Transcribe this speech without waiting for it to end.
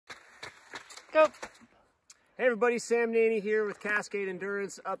Go. Hey everybody, Sam Naney here with Cascade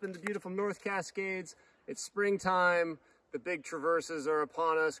Endurance up in the beautiful North Cascades. It's springtime. The big traverses are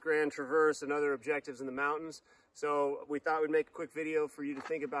upon us, Grand Traverse and other objectives in the mountains. So we thought we'd make a quick video for you to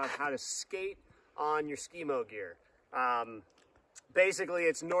think about how to skate on your Skimo gear. Basically,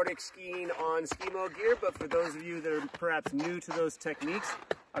 it's Nordic skiing on Skimo gear, but for those of you that are perhaps new to those techniques,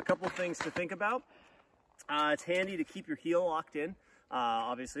 a couple things to think about. It's handy to keep your heel locked in,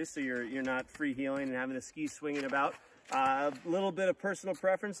 obviously, so you're not freeheeling and having the skis swinging about. A little bit of personal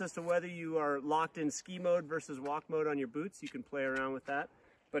preference as to whether you are locked in ski mode versus walk mode on your boots. You can play around with that.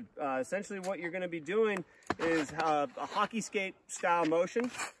 But essentially what you're going to be doing is a hockey skate style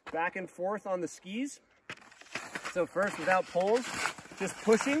motion back and forth on the skis. So first, without poles, just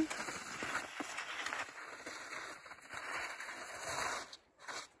pushing.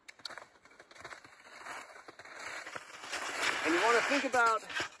 And you want to think about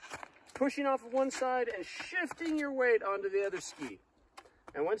pushing off of one side and shifting your weight onto the other ski.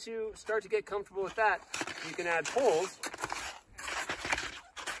 And once you start to get comfortable with that, you can add poles.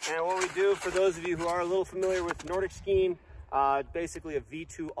 And what we do, for those of you who are a little familiar with Nordic skiing, basically a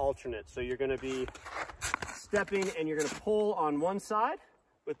V2 alternate. So you're going to be stepping and you're going to pull on one side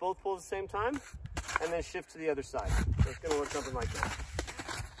with both pulls at the same time, and then shift to the other side. So it's going to look something like that.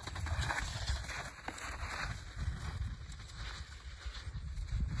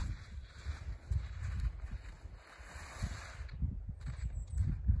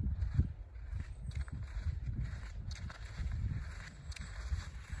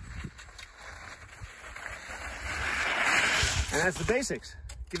 And that's the basics.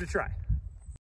 Give it a try.